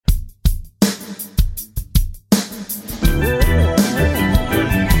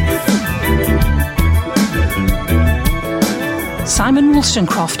Simon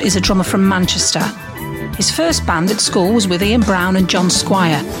Wollstonecraft is a drummer from Manchester. His first band at school was with Ian Brown and John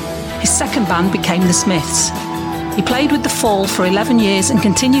Squire. His second band became The Smiths. He played with The Fall for 11 years and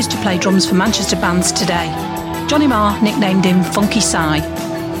continues to play drums for Manchester bands today. Johnny Marr nicknamed him Funky Si.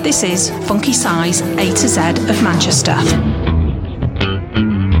 This is Funky Si's A to Z of Manchester.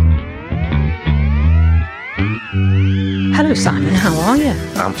 Hello Simon, how are you?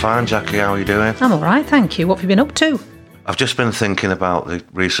 I'm fine, Jackie, how are you doing? I'm alright, thank you. What have you been up to? I've just been thinking about the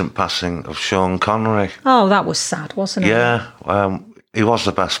recent passing of Sean Connery. Oh, that was sad, wasn't it? Yeah, he was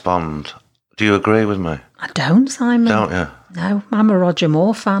the best Bond. Do you agree with me? I don't, Simon. Don't you? No, I'm a Roger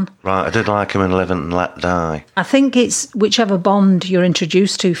Moore fan. Right, I did like him in Live and Let Die. I think it's whichever Bond you're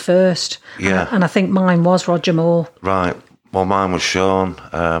introduced to first. Yeah. And I think mine was Roger Moore. Right, well, mine was Sean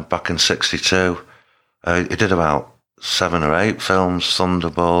back in 1962. He did about 7 or 8 films.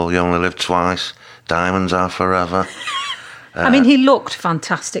 Thunderball, You Only Live Twice, Diamonds Are Forever. I mean, he looked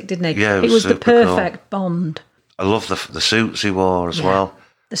fantastic, didn't he? Yeah, it was the perfect cool. Bond. I love the suits he wore as well. The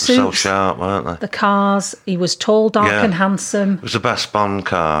They were so suits, sharp, weren't they? the cars, he was tall, dark and handsome. It was the best Bond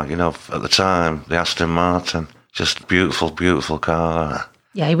car, you know, at the time, the Aston Martin. Just beautiful, beautiful car.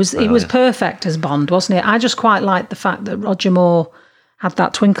 Yeah, he was perfect as Bond, wasn't he? I just quite liked the fact that Roger Moore had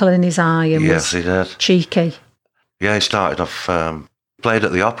that twinkle in his eye and was he did. Cheeky. Yeah, he started off, played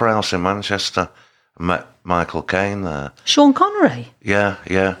at the Opera House in Manchester, and met Michael Caine there. Sean Connery?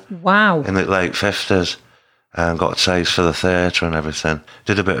 Yeah. Wow. In the late 50s, and got a taste for the theatre and everything.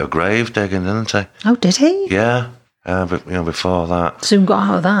 Did a bit of grave digging, didn't he? Oh, did he? Yeah, but, before that. Soon got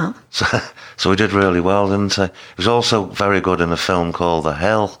out of that. So he did really well, didn't he? He was also very good in a film called The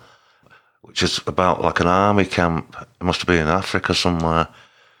Hill, which is about like an army camp. It must be in Africa somewhere.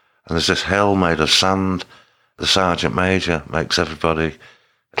 And there's this hill made of sand. The Sergeant Major makes everybody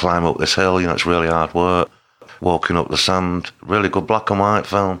climb up this hill. It's really hard work, walking up the sand. Really good black and white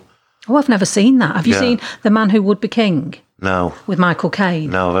film. Oh, I've never seen that. Have you seen The Man Who Would Be King? No. With Michael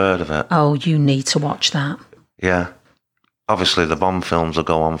Caine? No, I've heard of it. Oh, you need to watch that. Yeah. Obviously, the Bond films will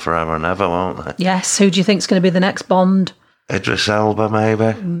go on forever and ever, won't they? Yes. Who do you think's going to be the next Bond? Idris Elba,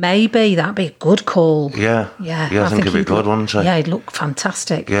 maybe? Maybe. That'd be a good call. Yeah. Yeah, I think he'd be good, wouldn't he? Yeah, he'd look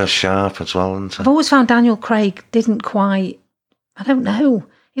fantastic. Yeah, sharp as well, wouldn't he? I've always found Daniel Craig didn't quite... I don't know.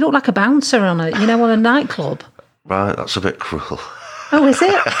 He looked like a bouncer on a nightclub. Right, that's a bit cruel. Oh, is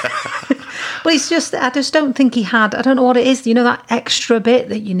it? Well, it's just, I just don't think he had, I don't know what it is, that extra bit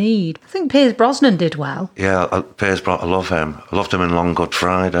that you need. I think Pierce Brosnan did well. Yeah, Pierce Brosnan, I love him. I loved him in Long Good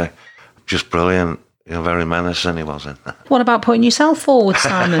Friday. Just brilliant. Very menacing he was in. What about putting yourself forward,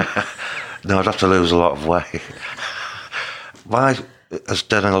 Simon? No, I'd have to lose a lot of weight. Why has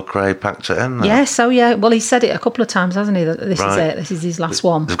Daniel Craig packed it in now? Yes, oh yeah. Well, he said it a couple of times, hasn't he, that this is it, this is his last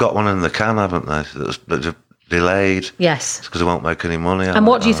one. They've got one in the can, haven't they? That's delayed. Yes. Because they won't make any money. And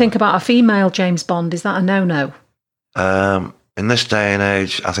what do you think about a female James Bond? Is that a no-no? In this day and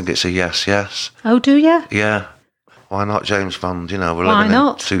age, I think it's a yes. Oh, do you? Yeah. Why not James Bond? We're Why living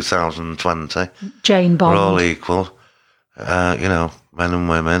not? in 2020. Jane Bond. We're all equal. Men and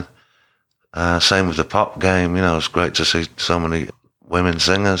women. Same with the pop game. It's great to see so many women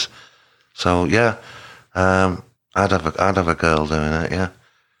singers. So yeah, I'd have a girl doing it. Yeah.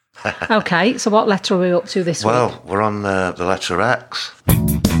 Okay, so what letter are we up to this week? Well, we're on the letter X.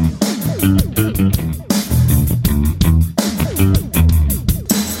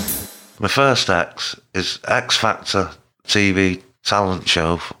 My first X is X Factor TV talent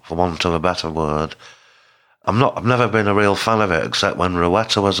show, for want of a better word. I've never been a real fan of it, except when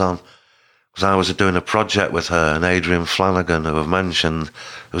Rowetta was on, because I was doing a project with her and Adrian Flanagan, who I've mentioned,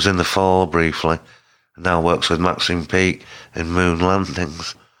 who was in The Fall briefly, and now works with Maxine Peake in Moon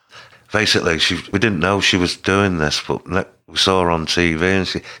Landings. Basically, we didn't know she was doing this, but we saw her on TV and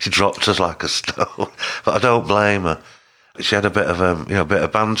she dropped us like a stone. But I don't blame her. She had a bit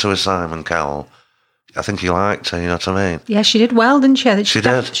of banter with Simon Cowell. I think he liked her, you know what I mean? Yeah, she did well, didn't she? She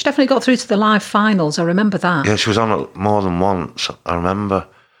did. She definitely got through to the live finals, I remember that. Yeah, she was on it more than once, I remember.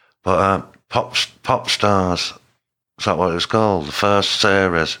 But Pop Stars, is that what it was called? The first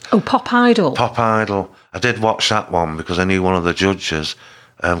series. Oh, Pop Idol. Pop Idol. I did watch that one because I knew one of the judges,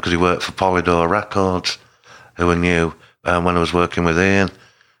 because he worked for Polydor Records, who I knew when I was working with Ian,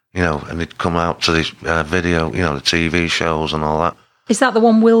 and he'd come out to this video, the TV shows and all that. Is that the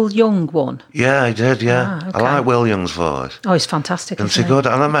one Will Young won? Yeah, he did, yeah. Ah, okay. I like Will Young's voice. Oh, he's fantastic, Isn't he good?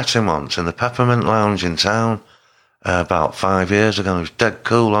 And I met him once in the Peppermint Lounge in town about 5 years ago. He was dead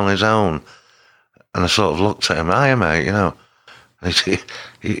cool on his own. And I sort of looked at him, hiya, mate, And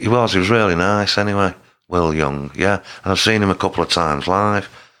he was really nice anyway. Will Young, yeah. And I've seen him a couple of times live,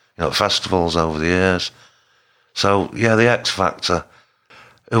 at festivals over the years. So, yeah, the X Factor.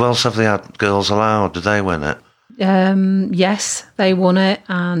 Who else have they had? Girls Aloud, did they win it? Yes, they won it,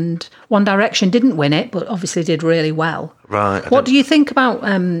 and One Direction didn't win it, but obviously did really well. Right. What do you think about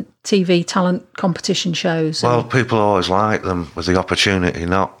TV talent competition shows? Well, people always like them with the Opportunity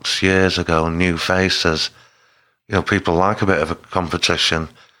Knocks years ago and New Faces. You know, people like a bit of a competition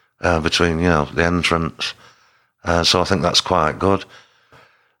between, you know, the entrants. So I think that's quite good.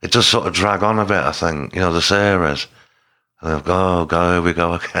 It does sort of drag on a bit, I think, you know, the series. And they'll go, here we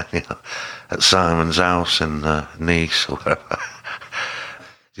go again, you know, at Simon's house in Nice or wherever.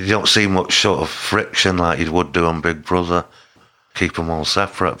 You don't see much sort of friction like you would do on Big Brother. Keep them all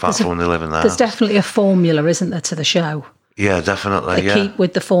separate, apart from when they live in the house. There's definitely a formula, isn't there, to the show? Yeah, definitely, They keep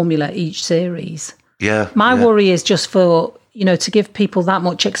with the formula each series. Yeah. My worry is just for, you know, to give people that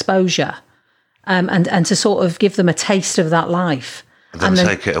much exposure and to sort of give them a taste of that life. And then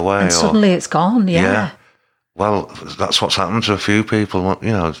take it away. And suddenly it's gone, yeah. Well, that's what's happened to a few people,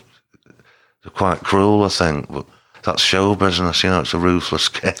 you know. They're quite cruel, I think, but that's show business, you know, it's a ruthless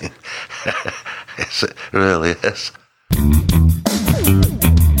game. It really is.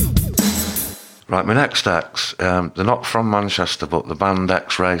 Right, my next X, they're not from Manchester, but the band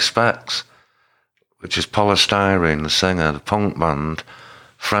X-Ray Spex, which is Polystyrene, the singer, the punk band,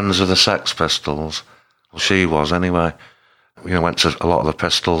 friends of the Sex Pistols. Well, she was anyway. You know, went to a lot of the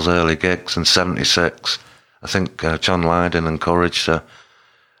Pistols' early gigs in '76. I think John Lydon encouraged her.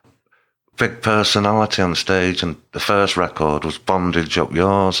 Big personality on stage, and the first record was Bondage Up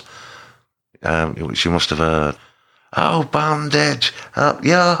Yours, which you must have heard. Oh, bondage up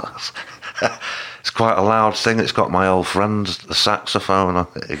yours. It's quite a loud thing. It's got my old friend, the saxophone on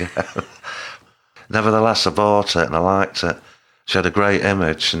it again. Nevertheless, I bought it and I liked it. She had a great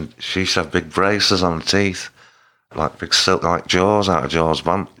image, and she used to have big braces on her teeth, like big silk, like Jaws out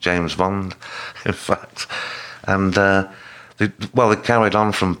of James Bond, in fact. And they carried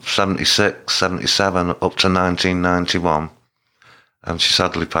on from 76, 77 up to 1991, and she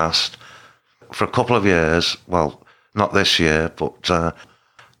sadly passed. For a couple of years, well, not this year, but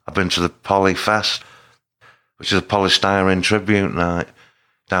I've been to the Poly Fest, which is a polystyrene tribute night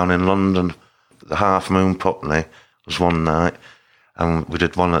down in London. The Half Moon Putney was one night, and we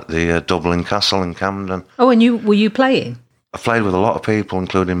did one at the Dublin Castle in Camden. Oh, and were you playing? I played with a lot of people,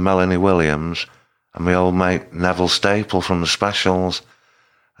 including Melanie Williams and my old mate Neville Staple from the Specials,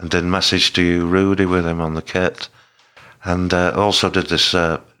 and did Message to You, Rudy, with him on the kit. And also did this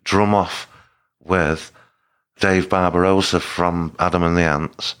drum off with Dave Barbarossa from Adam and the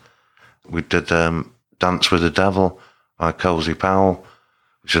Ants. We did Dance with the Devil by Cozy Powell,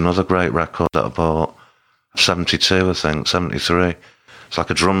 which is another great record that I bought. 72, I think, 73. It's like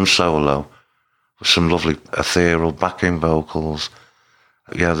a drum solo with some lovely ethereal backing vocals.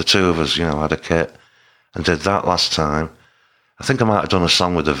 Yeah, the two of us, you know, had a kit and did that last time. I think I might have done a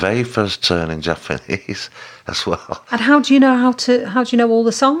song with the Vapors turning Japanese as well. And how do you know all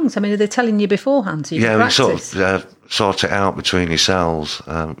the songs? I mean, are they telling you beforehand? So you can practice? We sort of sort it out between yourselves.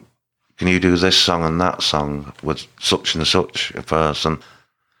 Can you do this song and that song with such and such a person?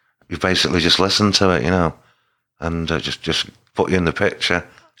 You basically just listen to it, you know, and just put you in the picture.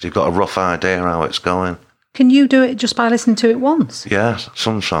 So you've got a rough idea how it's going. Can you do it just by listening to it once? Yeah,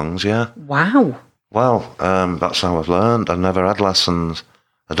 some songs, yeah. Wow. Well, that's how I've learned. I've never had lessons.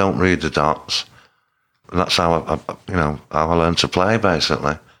 I don't read the dots. And that's how I learned to play,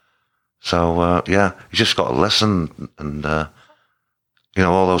 basically. So, you just got to listen. And,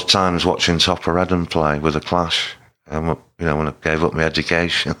 all those times watching Topper Redden play with The Clash, when I gave up my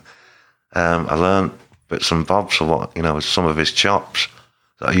education, I learned bits and bobs of some of his chops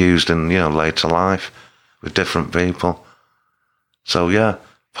that I used in, later life with different people. So, yeah,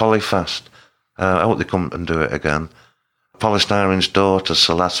 Polyfest. I hope they come and do it again. Polystyrene's daughter,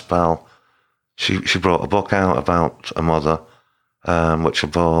 Celeste Bell, she brought a book out about her mother, which I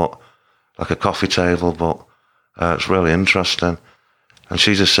bought, like a coffee table book. It's really interesting. And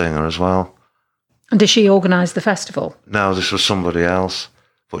she's a singer as well. And did she organise the festival? No, this was somebody else.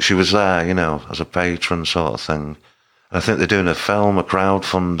 But she was there, as a patron sort of thing. And I think they're doing a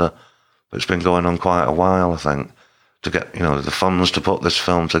crowdfunder, that's been going on quite a while, I think, to get, the funds to put this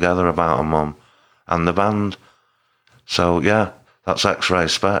film together about her mum and the band. So, yeah, that's X-Ray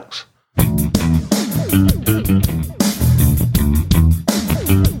Spex.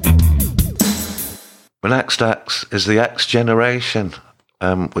 My next X is the X Generation,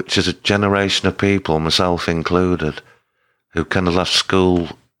 which is a generation of people, myself included, who kind of left school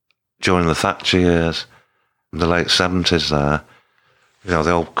during the Thatcher years, in the late 70s there.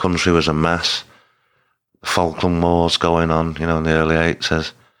 The whole country was a mess. The Falkland Wars going on, in the early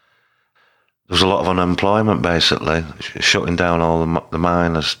 80s. there was a lot of unemployment, basically, shutting down all the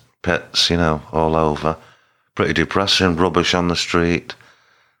miners' pits, all over. Pretty depressing, rubbish on the street,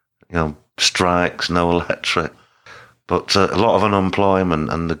 strikes, no electric. But a lot of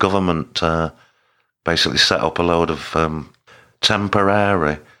unemployment, and the government basically set up a load of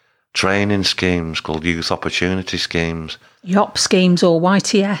temporary training schemes called Youth Opportunity Schemes. YOP schemes, or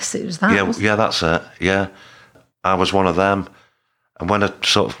YTS, it was that? Yeah, that's it, yeah. I was one of them. And when I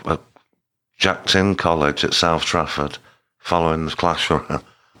sort of jacked in college at South Trafford, following the classroom,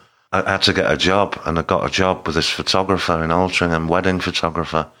 I had to get a job, and I got a job with this photographer in Altrincham, wedding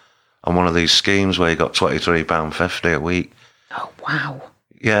photographer, on one of these schemes where you got £23.50 a week. Oh, wow.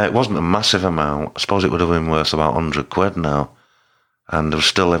 Yeah, it wasn't a massive amount. I suppose it would have been worth about £100 now. And I was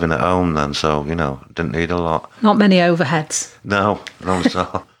still living at home then, so, didn't need a lot. Not many overheads. No,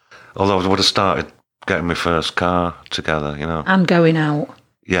 so. Although I would have started getting my first car together, And going out.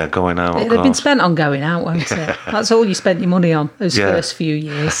 Yeah, going out. It'd have been spent on going out, won't it? That's all you spent your money on those first few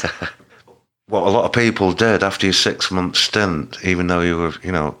years. What a lot of people did after your 6-month stint, even though you were,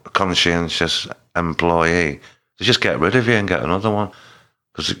 a conscientious employee, they just get rid of you and get another one.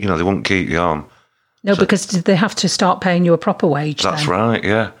 Because, they wouldn't keep you on. No, because they have to start paying you a proper wage. That's right,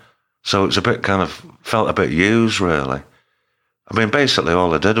 yeah. So it's a bit felt a bit used, really. I mean, basically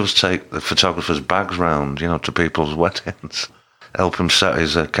all I did was take the photographer's bags round, to people's weddings, help him set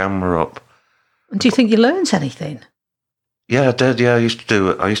his camera up. And do you think you learnt anything? Yeah, I did, yeah. I used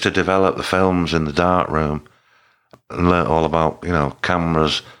to develop the films in the darkroom and learnt all about,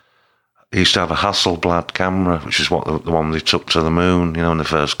 cameras. I used to have a Hasselblad camera, which is what the one they took to the moon, when they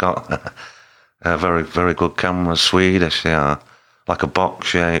first got there. Very, very good camera, Swedish, they are, like a box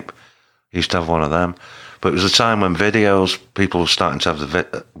shape. I used to have one of them. But it was a time when people were starting to have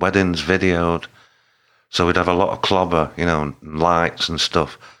the weddings videoed. So we'd have a lot of clobber, and lights and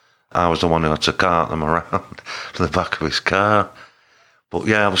stuff. I was the one who had to cart them around to the back of his car. But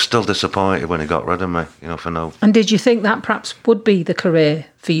yeah, I was still disappointed when he got rid of me, for no... And did you think that perhaps would be the career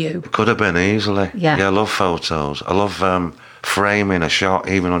for you? It could have been easily. Yeah. Yeah, I love photos. I love framing a shot,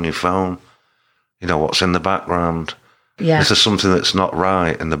 even on your phone. What's in the background. Yeah. If there's something that's not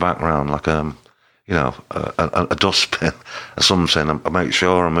right in the background, like, a dustbin or something, I make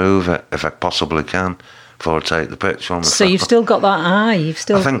sure I move it if I possibly can before I take the picture on the So phone. you've still got that eye?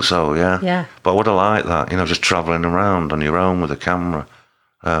 I think so, yeah. Yeah. But I would have liked that, just travelling around on your own with a camera.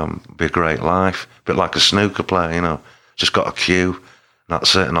 Be a great life. A bit like a snooker player, just got a cue, and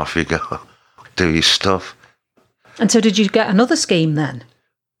that's it, and off you go. Do your stuff. And so did you get another scheme then?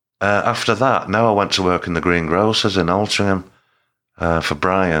 After that, now I went to work in the Greengrocers in Altrincham for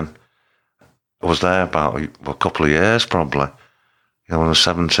Brian. I was there about a couple of years, probably. When I was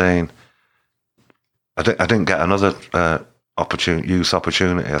 17. I didn't get another youth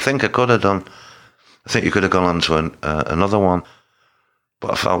opportunity. I think I could have done. I think you could have gone on to another one.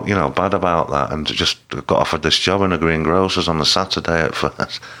 But I felt, bad about that, and just got offered this job in the Greengrocers on a Saturday at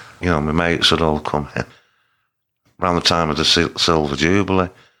first. My mates had all come in. Around the time of the Silver Jubilee.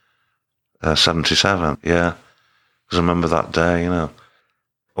 77, yeah. Because I remember that day, I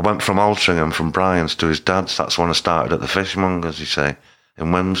went from Altrincham, from Brian's to his dad's. That's when I started at the Fishmongers, you say, in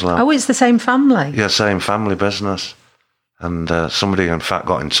Wimslow. Oh, it's the same family? Yeah, same family business. And somebody, in fact,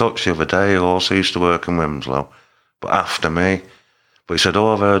 got in touch the other day who also used to work in Wimslow, but after me. But he said,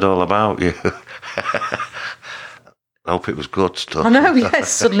 I've heard all about you. I hope it was good stuff. I know,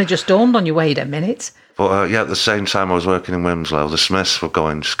 yes. Suddenly just dawned on you, wait a minute. But at the same time I was working in Wimslow, the Smiths were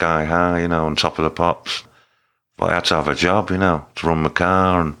going sky high, on top of the pops. But I had to have a job, to run my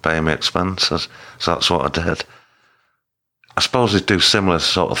car and pay my expenses. So that's what I did. I suppose they do similar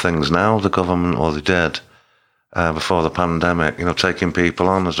sort of things now, the government, or they did before the pandemic, taking people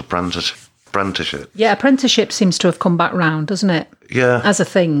on as apprenticeship. Yeah, apprenticeship seems to have come back round, doesn't it? Yeah. As a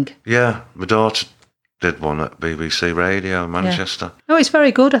thing. Yeah, my daughter did one at BBC Radio in Manchester. Yeah. Oh, it's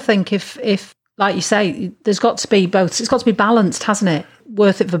very good, I think, if like you say, there's got to be both. It's got to be balanced, hasn't it?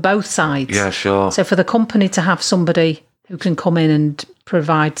 Worth it for both sides. Yeah, sure. So for the company to have somebody who can come in and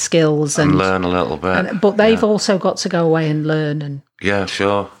provide skills and learn a little bit. But they've also got to go away and learn and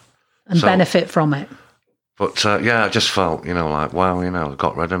sure. And benefit from it. But I just felt, like, wow, they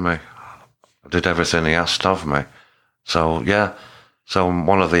got rid of me. I did everything he asked of me. So, yeah. So I'm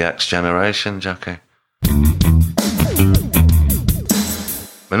one of the X generation, Jackie.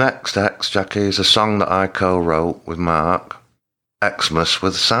 My next X, Jackie, is a song that I co-wrote with Mark, Xmas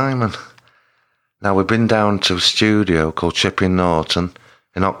with Simon. Now, we've been down to a studio called Chipping Norton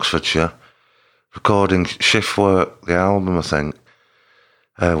in Oxfordshire, recording Shift Work, the album, I think,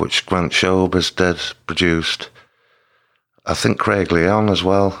 which Grant Showbiz produced. I think Craig Leon as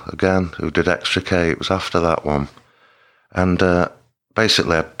well, again, who did Extricate, was after that one. And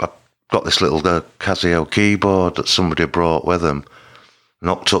basically, I got this little Casio keyboard that somebody brought with him,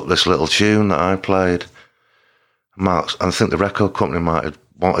 knocked up this little tune that I played. Mark's, and I think the record company might have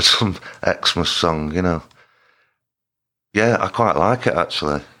wanted some Xmas song, you know. Yeah, I quite like it,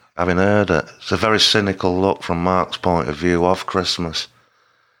 actually, having heard it. It's a very cynical look from Mark's point of view of Christmas.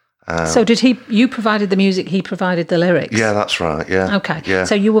 So did you provided the music, he provided the lyrics? Yeah, that's right, yeah. Okay. Yeah.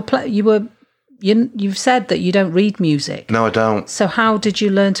 So you've said that you don't read music. No, I don't. So how did you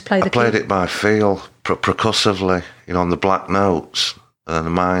learn to play the keyboard? I played it by feel, percussively, you know, on the black notes and the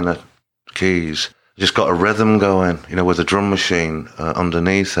minor keys. Just got a rhythm going, you know, with a drum machine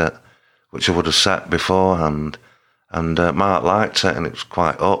underneath it, which I would have set beforehand. And Mark liked it, and it was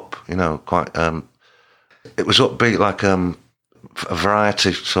quite up, you know, quite... it was upbeat, like a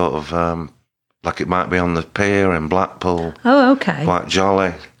variety sort of... like it might be on the pier in Blackpool. Oh, okay. Quite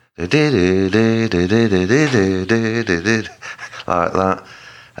jolly. Like that.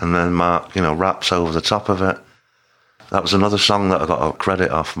 And then Mark, you know, raps over the top of it. That was another song that I got a credit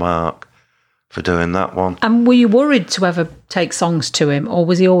off Mark for doing that one. And were you worried to ever take songs to him, or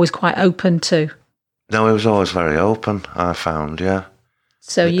was he always quite open to? No, he was always very open, I found, yeah.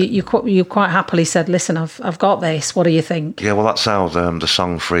 So you quite happily said, listen, I've got this, what do you think? Yeah, well, that's how the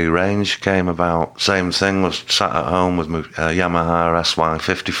song Free Range came about. Same thing, was sat at home with my Yamaha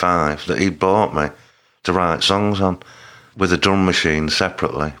SY55 that he bought me to write songs on, with a drum machine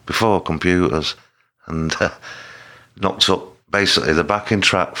separately, before computers, and knocked up basically the backing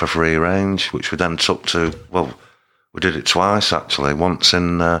track for Free Range, which we then took to, well, we did it twice actually, once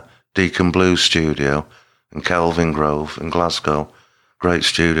in Deacon Blues studio in Kelvin Grove in Glasgow. Great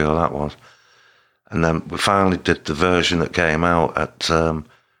studio that was. And then we finally did the version that came out at the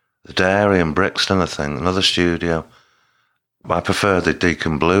Dairy in Brixton, I think, another studio. I prefer the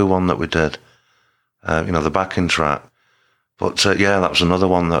Deacon Blue one that we did, you know, the backing track. But yeah, that was another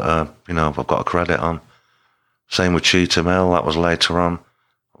one that, you know, I've got a credit on. Same with Cheetah Mill, that was later on.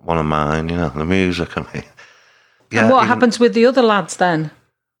 One of mine, you know, the music, I mean. Yeah, and what happens with the other lads then?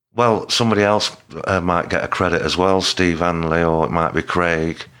 Well, somebody else might get a credit as well, Steve Hanley, or it might be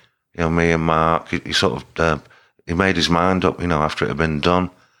Craig. You know, me and Mark. He sort of he made his mind up, you know, after it had been done.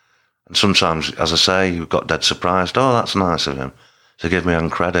 And sometimes, as I say, you got dead surprised. Oh, that's nice of him to give me on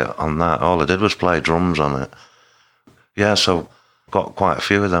credit on that. All I did was play drums on it. Yeah, so got quite a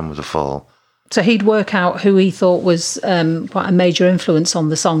few of them with The Fall. So he'd work out who he thought was quite a major influence on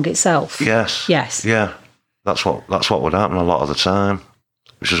the song itself. Yes. Yes. Yeah, that's what would happen a lot of the time.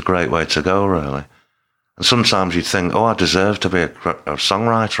 Which is a great way to go, really. And sometimes you'd think, oh, I deserve to be a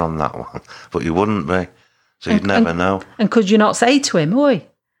songwriter on that one, but you wouldn't be, so you'd never know. And could you not say to him, oi?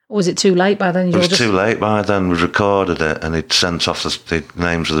 Or was it too late by then? It was too late by then. We recorded it, and he'd sent off the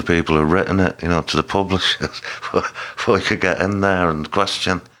names of the people who'd written it, you know, to the publishers before he could get in there and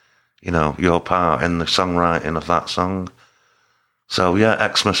question, you know, your part in the songwriting of that song. So,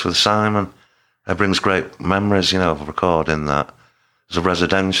 yeah, Xmas with Simon, it brings great memories, you know, of recording that. It was a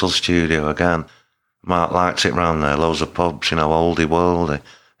residential studio again. Mark liked it round there, loads of pubs, you know, oldie worldy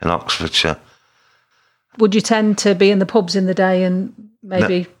in Oxfordshire. Would you tend to be in the pubs in the day and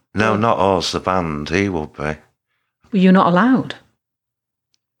maybe... No, not us, the band, he would be. Were you not allowed?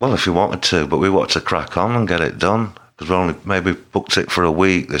 Well, if you wanted to, but we wanted to crack on and get it done, because we only maybe booked it for a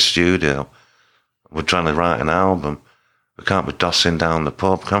week, the studio. We're trying to write an album. We can't be dossing down the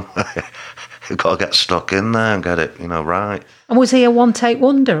pub, can we? You've got to get stuck in there and get it, you know, right. And was he a one-take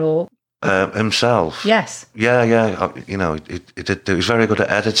wonder, or...? Himself. Yes. Yeah. You know, he was very good at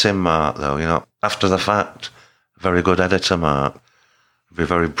editing, Mark, though, you know. After the fact, very good editor, Mark. He'd be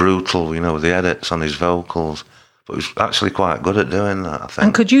very brutal, you know, with the edits on his vocals. But he was actually quite good at doing that, I think.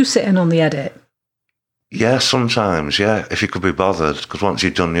 And could you sit in on the edit? Yeah, sometimes, yeah, if you could be bothered. Because once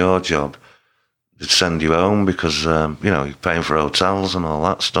you'd done your job, they'd send you home because, you know, you're paying for hotels and all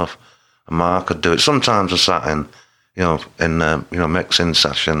that stuff. And Mark could do it. Sometimes I sat in, you know, mixing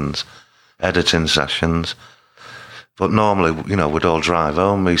sessions, editing sessions. But normally, you know, we'd all drive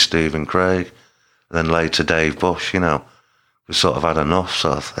home, me, Steve and Craig. And then later Dave Bush, you know. We sort of had enough,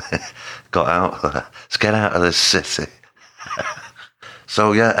 so got out of there. Let's get out of this city.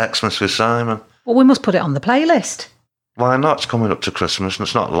 So, yeah, Xmas with Simon. Well, we must put it on the playlist. Why not? It's coming up to Christmas and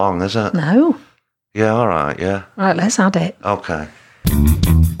it's not long, is it? No. Yeah, all right, yeah. Right, let's add it. Okay.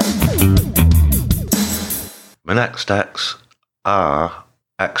 My next X are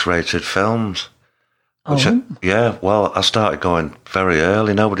X-rated films. Which yeah, well, I started going very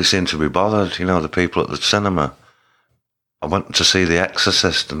early. Nobody seemed to be bothered, you know, the people at the cinema. I went to see The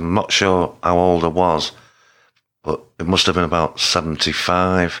Exorcist, and I'm not sure how old I was. but it must have been about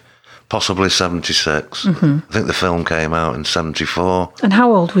 75, possibly 76. I think the film came out in 74. And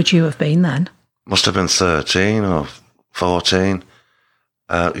how old would you have been then? Must have been 13 or 14.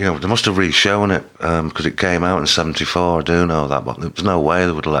 They must have re-shown it because it came out in 74. I do know that, but there's no way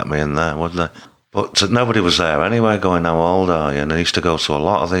they would have let me in there, would they? But nobody was there anyway going, how old are you? And I used to go to a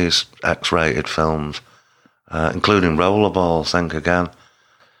lot of these X-rated films, including Rollerball, Think Again.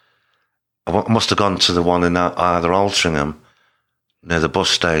 I must have gone to the one in either Altrincham, near the bus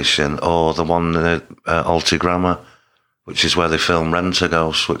station, or the one near Altagrammar, which is where they film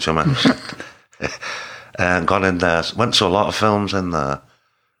Rent-A-Ghost, which I mentioned. And got in there. Went to a lot of films in there.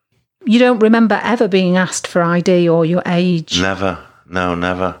 You don't remember ever being asked for ID or your age? Never. No,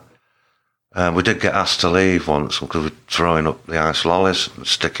 never. We did get asked to leave once because we were throwing up the ice lollies and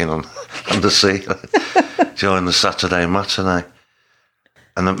sticking on the ceiling during the Saturday matinee.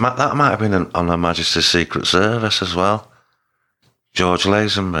 And that might have been on Her Majesty's Secret Service as well. George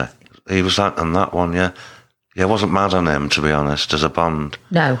Lazenby. He was on that one, yeah. Yeah, I wasn't mad on him, to be honest, as a Bond.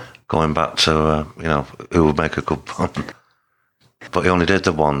 No. Going back to, who would make a good Bond. But he only did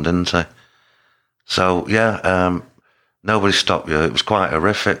the one, didn't he? So, yeah, nobody stopped you. It was quite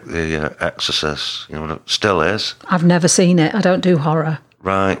horrific, The Exorcist. It still is. I've never seen it. I don't do horror.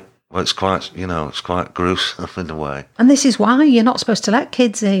 Right. Well, it's quite gruesome in a way. And this is why you're not supposed to let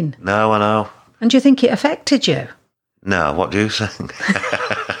kids in. No, I know. And do you think it affected you? No, what do you think?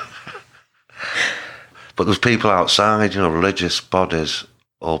 But there's people outside, religious bodies,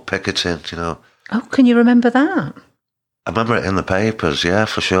 all picketing, Oh, can you remember that? I remember it in the papers, yeah,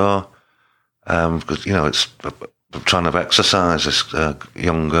 for sure. Because, it's trying to exorcise this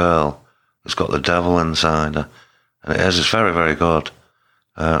young girl who's got the devil inside her. And it's very, very good.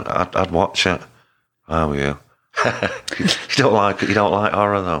 I'd watch it. How are you? You don't like it? You don't like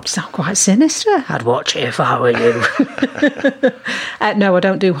horror, though? You sound quite sinister. I'd watch it if I were you. No, I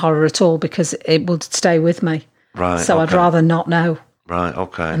don't do horror at all because it would stay with me. Right. So okay. I'd rather not know. Right,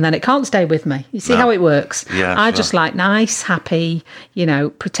 okay. And then it can't stay with me. You see how it works? Yeah. I just like nice, happy,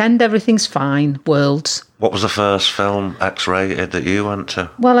 pretend everything's fine worlds. What was the first film X-rated that you went to?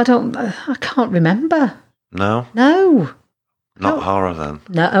 Well, I can't remember. No? No. Not horror then?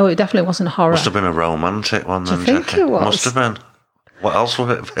 No, it definitely wasn't horror. Must have been a romantic one then, Do you think Jackie. it was? Must have been. What else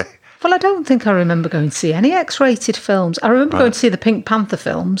would it be? Well, I don't think I remember going to see any X-rated films. I remember going to see the Pink Panther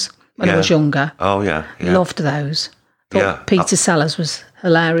films when I was younger. Oh, yeah. Loved those. Thought Peter Sellers was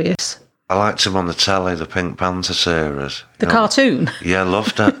hilarious. I liked him on the telly, the Pink Panther series. The cartoon? Yeah,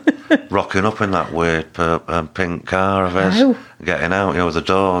 loved it. Rocking up in that weird pink car of his. Oh. Getting out, with the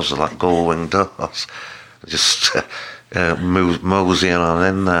doors, like gull-wing doors. Just moseying on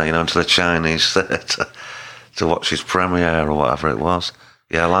in there, into the Chinese theatre to watch his premiere or whatever it was.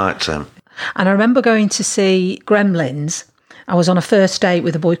 Yeah, I liked him. And I remember going to see Gremlins. I was on a first date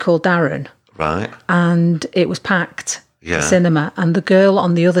with a boy called Darren. Right. And it was packed, the cinema. And the girl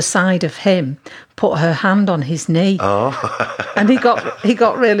on the other side of him put her hand on his knee. Oh. And he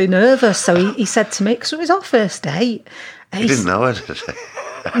got really nervous. So he said to me, because it was our first date. He didn't know it, did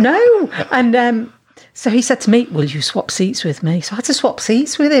he? No. And so he said to me, will you swap seats with me? So I had to swap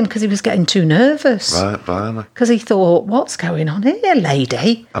seats with him because he was getting too nervous. Right, blimey. Because he thought, what's going on here,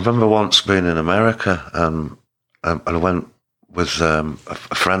 lady? I remember once being in America and I went with a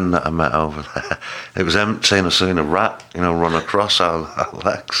friend that I met over there. It was empty and I seen a rat, run across our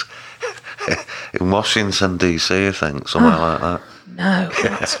legs. In Washington, D.C., I think, somewhere like that. No,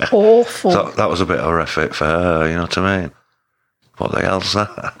 that's awful. So that was a bit horrific for her, you know what I mean? What the hell's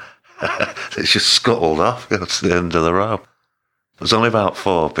that? It just scuttled off to the end of the row. There's only about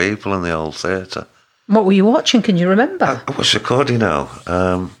 4 people in the old theatre. What were you watching? Can you remember? I wish I could,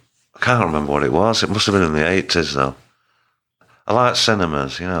 I can't remember what it was. It must have been in the 80s, though. I like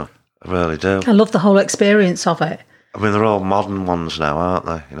cinemas, I really do. I love the whole experience of it. I mean, they're all modern ones now, aren't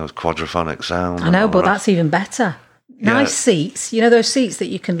they? With quadraphonic sound. I know, but that's even better. Nice seats. Those seats that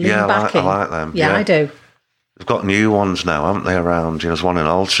you can lean back in? I like them. Yeah, I do. They've got new ones now, haven't they, around? There's one in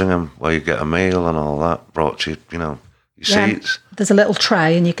Altrincham where you get a meal and all that brought to you, your seats. There's a little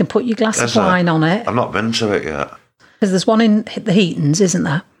tray and you can put your glass of wine on it. I've not been to it yet. Because there's one in the Heatons, isn't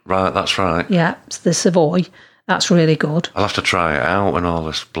there? Right, that's right. Yeah, it's the Savoy. That's really good. I'll have to try it out when all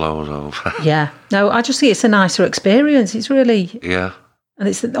this blows over. Yeah. No, I just think it's a nicer experience. It's really... Yeah. And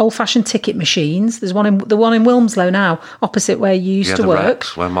it's the old-fashioned ticket machines. There's one in Wilmslow now, opposite where you used to work.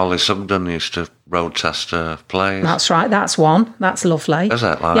 Rex, where Molly Sugden used to road test her plays. That's right. That's one. That's lovely. Is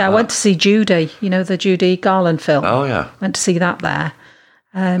it like I went to see Judy. The Judy Garland film. Oh, yeah. Went to see that there.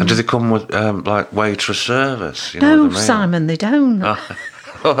 And do they come with, waitress service? No, Simon, they don't. Oh.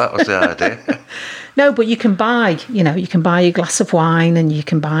 Oh, that was the idea. No, but you can buy a glass of wine and you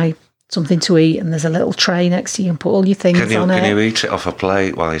can buy something to eat, and there's a little tray next to you and put all your things on it. Can you eat it off a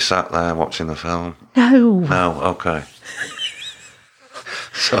plate while you sat there watching the film? No. No, okay.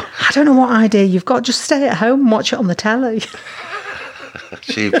 So I don't know what idea you've got. Just stay at home and watch it on the telly.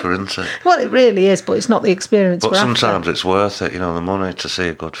 cheaper, isn't it? Well, it really is, but it's not the experience. But we're sometimes after. it's worth it, the money to see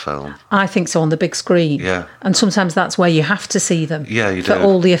a good film. I think so, on the big screen. Yeah. And sometimes that's where you have to see them. Yeah, you for do.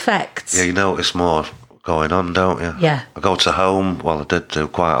 all the effects. Yeah, you notice more going on, don't you? Yeah. I go to home, well, I did do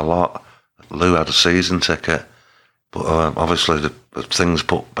quite a lot. Lou had a season ticket, but obviously the things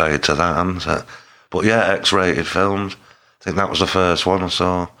put paid to that, hasn't it? But yeah, X-rated films. I think that was the first one I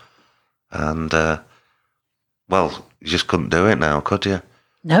saw. And, well, you just couldn't do it now, could you?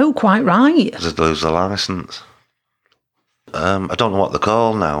 No, quite right. Because they'd lose the licence. I don't know what they're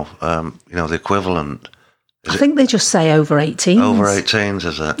called now. The equivalent. I think they just say over 18s. Over 18s,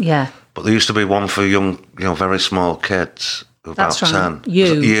 is it? Yeah. But there used to be one for young, very small kids. About That's right. 10.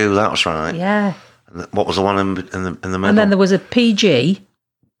 You, that was right. Yeah. And what was the one in the middle? And then there was a PG.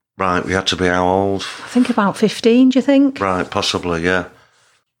 Right, we had to be how old? I think about 15, do you think? Right, possibly, yeah.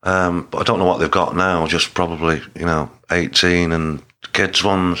 But I don't know what they've got now, just probably, 18 and kids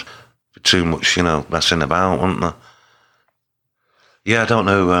ones. Too much, messing about, wouldn't there? Yeah, I don't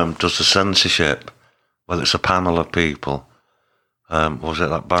know who does the censorship, whether it's a panel of people. Was it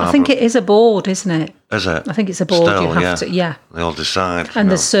that Barbara? I think it is a board, isn't it? Is it? I think it's a board. Still, you have to, yeah. They all decide. And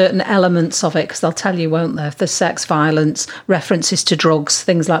there's certain elements of it, because they'll tell you, won't they? If there's sex, violence, references to drugs,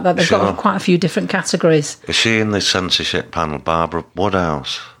 things like that. They've got quite a few different categories. Is she in the censorship panel, Barbara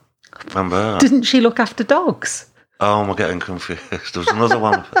Woodhouse? Remember her? Didn't she look after dogs? Oh, I'm getting confused. There was another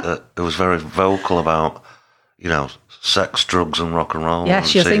one that was very vocal about, sex, drugs and rock and roll.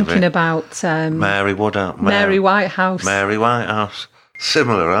 Yes, you're thinking about... Mary Woodhouse. Mary Whitehouse. Mary Whitehouse.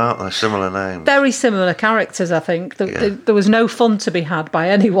 Similar, aren't they? Similar names. Very similar characters, I think. There was no fun to be had by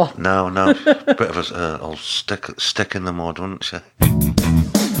anyone. No. Bit of a old stick in the mud, wouldn't she?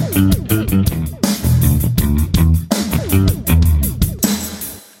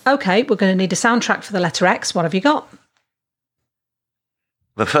 OK, we're going to need a soundtrack for the letter X. What have you got?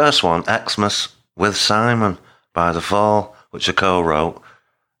 The first one, Xmas with Simon by The Fall, which I co-wrote.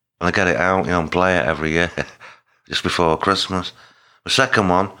 And I get it out, and play it every year, just before Christmas. The second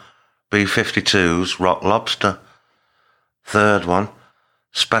one, B-52's Rock Lobster. Third one,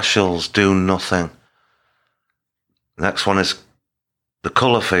 Specials Do Nothing. Next one is The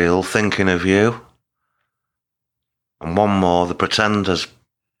Colour Field, Thinking of You. And one more, The Pretenders,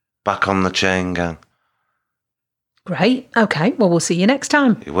 Back on the Chain Gang. Great. OK, well, we'll see you next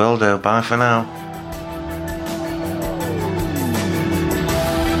time. You will do. Bye for now.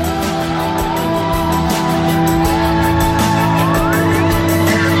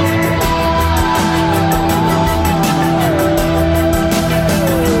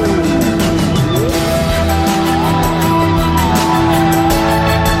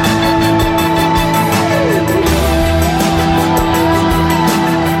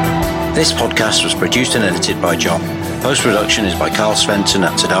 This podcast was produced and edited by John. Post-production is by Carl Svensson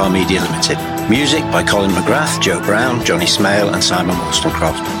at Tadar Media Limited. Music by Colin McGrath, Joe Brown, Johnny Smale and Simon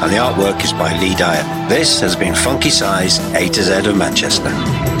Wollstonecroft. And the artwork is by Lee Dyer. This has been Funky Size, A to Z of Manchester.